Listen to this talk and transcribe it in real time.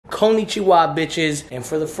Konnichiwa, bitches. And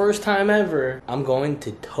for the first time ever, I'm going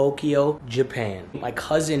to Tokyo, Japan. My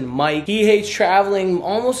cousin Mike, he hates traveling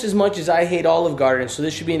almost as much as I hate Olive Garden, so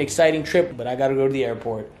this should be an exciting trip, but I gotta go to the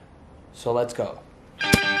airport. So let's go.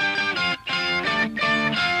 I'm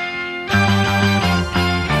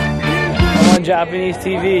on Japanese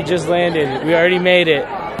TV, just landed. We already made it.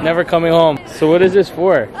 Never coming home. So what is this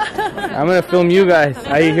for? I'm gonna film you guys.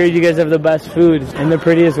 I hear you guys have the best food and the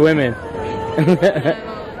prettiest women.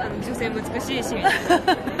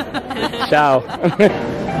 Ciao.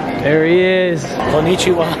 There he is.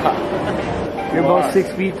 Konnichiwa. You're both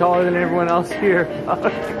 6 feet taller than everyone else here.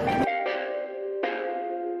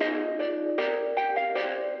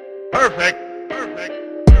 Perfect.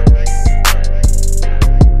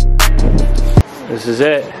 This is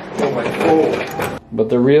it. But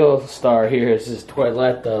the real star here is this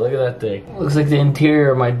toilet. Look at that thing. Looks like the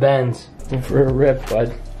interior of my Benz. For a rip,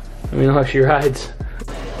 bud. Let me know how she rides.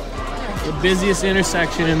 The busiest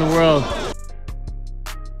intersection in the world.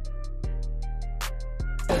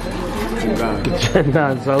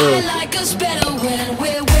 Salud.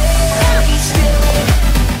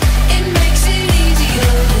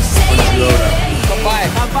 Bye.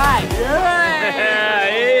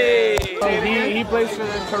 He plays for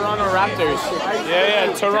the Toronto Raptors.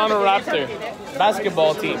 Yeah, Toronto Raptor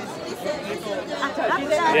basketball team.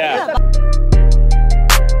 Yeah.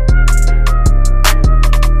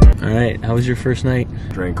 All right, how was your first night?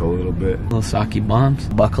 Drank a little bit. Little sake bombs.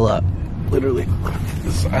 Buckle up. Literally.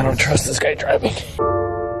 I don't trust this guy driving.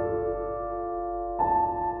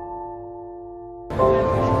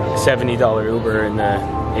 $70 Uber and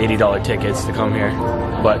 $80 tickets to come here.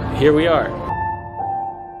 But here we are.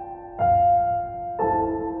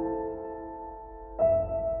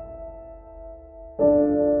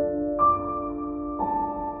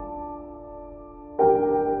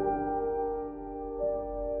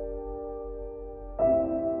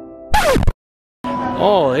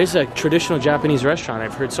 Oh, it's a traditional Japanese restaurant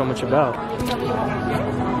I've heard so much about. You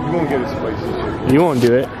won't get a spicy chicken. You won't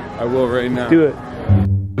do it. I will right now. Do it.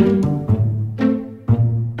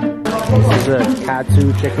 This is a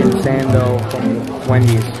katsu chicken sando from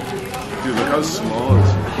Wendy's. Dude, look how small it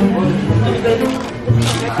is.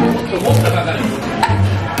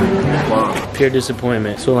 Wow. Pure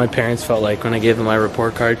disappointment. So my parents felt like when I gave them my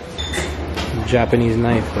report card. Japanese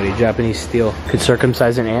knife, buddy. Japanese steel. Could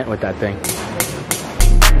circumcise an ant with that thing.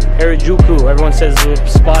 Harajuku, everyone says it's a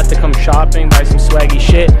spot to come shopping, buy some swaggy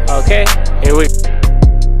shit. Okay, here we go.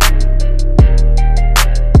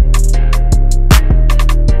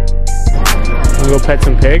 Wanna go pet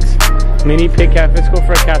some pigs? Mini pig cafe, let's go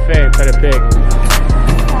for a cafe and pet a pig.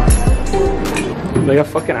 They got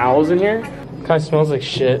fucking owls in here? Kinda smells like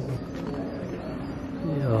shit.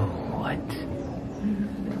 Yo, what?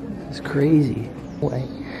 It's crazy. Boy,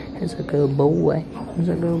 it's a good boy. It's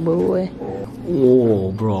a good boy.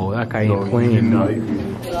 Oh, bro, that guy ain't playing.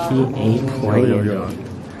 He ain't playing. Yo.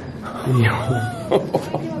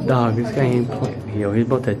 Dog, this guy ain't playing. Yo, he's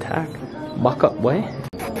about to attack. Buck up, boy.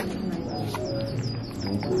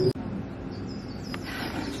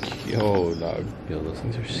 Yo, dog. Yo, those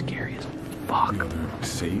things are scary as fuck.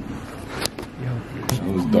 See? Yo.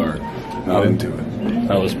 It was dark. Not into it.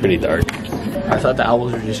 That was pretty dark. I thought the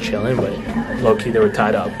owls were just chilling, but low-key they were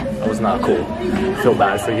tied up. That was not cool. I feel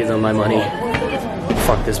bad for giving them my money.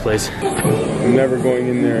 Fuck this place. I'm never going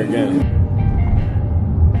in there again.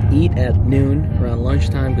 Eat at noon, around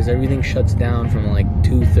lunchtime, because everything shuts down from like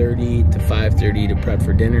 2:30 to 5:30 to prep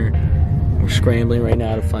for dinner. We're scrambling right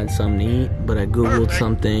now to find something to eat, but I googled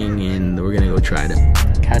something and we're gonna go try it.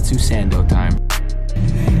 Katsu sando time.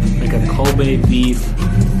 Like a Kobe beef,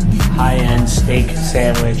 high-end steak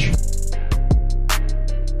sandwich.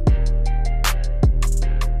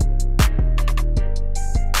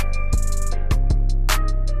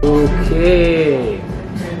 Okay.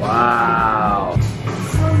 Wow.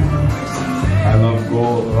 I love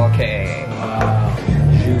gold. Okay. Wow.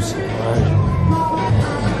 Juicy.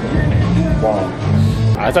 Wow.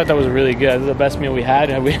 I thought that was really good. That was the best meal we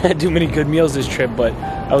had. We had too many good meals this trip, but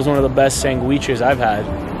that was one of the best sandwiches I've had.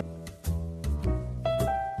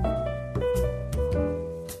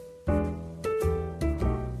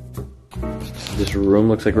 This room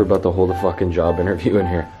looks like we're about to hold a fucking job interview in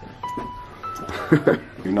here.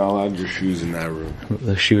 You're not allowed your shoes in that room.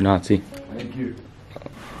 The shoe Nazi. Thank you.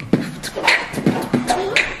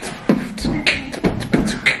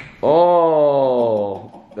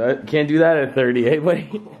 Oh, that can't do that at 30, eh,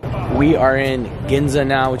 buddy? We are in Ginza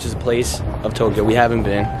now, which is a place of Tokyo we haven't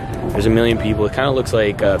been. There's a million people. It kind of looks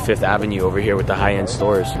like Fifth Avenue over here with the high-end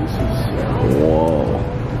stores. Whoa.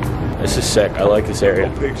 This is sick. I like this area.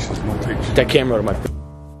 No pictures. That camera to my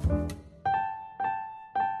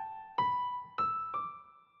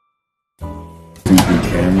Stupid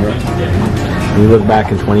camera. When you look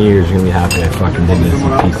back in 20 years, you're gonna be happy I fucking did this, you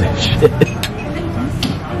piece of shit.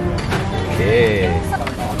 Okay.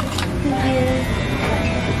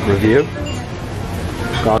 Review?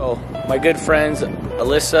 Oh, my good friends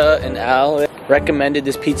Alyssa and Al recommended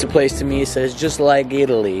this pizza place to me. It says just like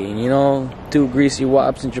Italy. You know, 2 greasy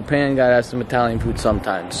wops in Japan, gotta have some Italian food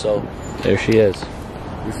sometimes. So there she is.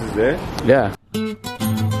 This is it? Yeah.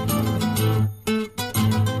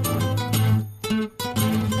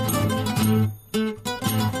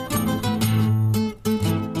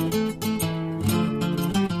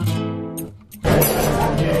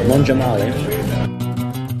 Monjamale.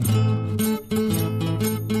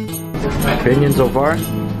 Opinion so far?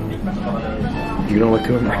 You don't look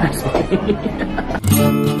too impressed.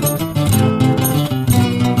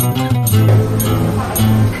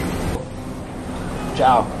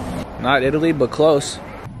 Ciao. Not Italy, but close.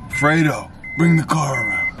 Fredo, bring the car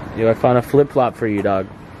around. Yo, I found a flip-flop for you, dog.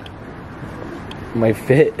 Might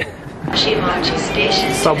fit.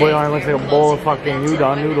 Subway line looks like a bowl of fucking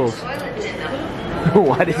udon noodles.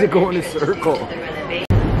 Why does it go in a circle?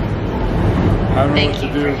 Thank you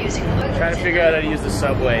for using I'm trying to figure out how to use the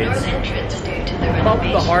subway. It's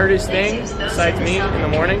probably the hardest thing, besides me, in the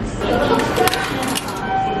morning.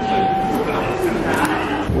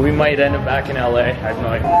 We might end up back in LA. I have no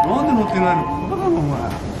idea.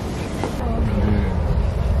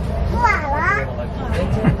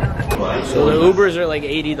 So the Ubers are like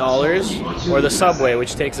 $80, or the subway,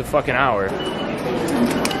 which takes a fucking hour.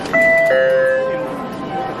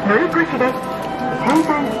 I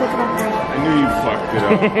knew you fucked it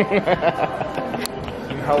up.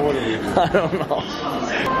 How old are you? I don't know.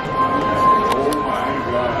 Oh my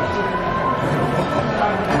God.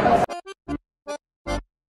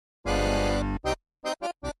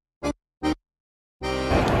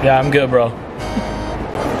 Yeah, I'm good, bro.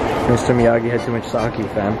 Mr. Miyagi had too much sake,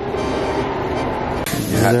 fam.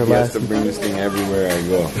 You have to bring this thing everywhere I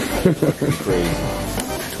go. Fucking crazy.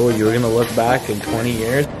 Told you we're gonna look back in 20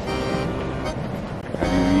 years. How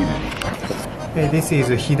do you eat it? This is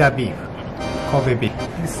Hida beef, Kobe beef.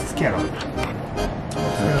 This is carrot.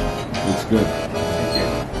 It's good.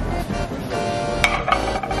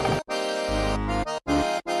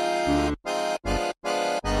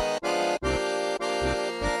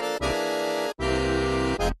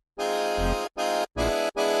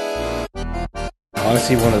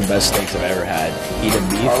 Honestly, one of the best steaks I've ever had. Eat a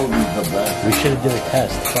beef. Probably the best. We should have did a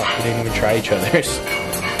test. Fuck, we didn't even try each other's.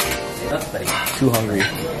 Too hungry.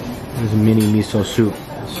 There's a mini miso soup.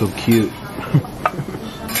 So cute.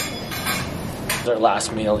 Our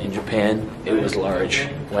last meal in Japan. It was large.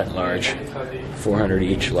 Went large. 400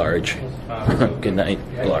 each, large. Good night,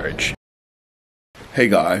 large. Hey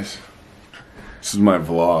guys, this is my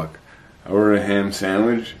vlog. I ordered a ham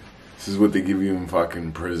sandwich. This is what they give you in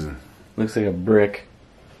fucking prison. Looks like a brick.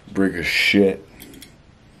 Brick of shit.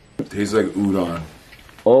 Tastes like udon.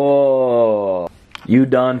 Oh, you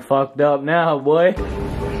done fucked up now, boy.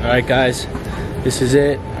 Alright guys, this is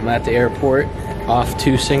it. I'm at the airport, off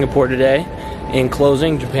to Singapore today. In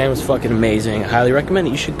closing, Japan was fucking amazing. I highly recommend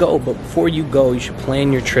it. You should go, but before you go, you should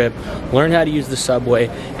plan your trip, learn how to use the subway,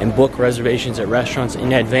 and book reservations at restaurants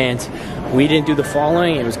in advance. We didn't do the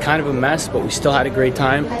following. It was kind of a mess, but we still had a great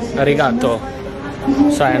time. Arigato.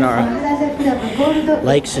 Sayonara.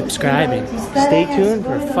 Like, subscribe, and stay tuned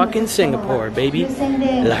for fucking Singapore, baby.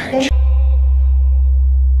 Large.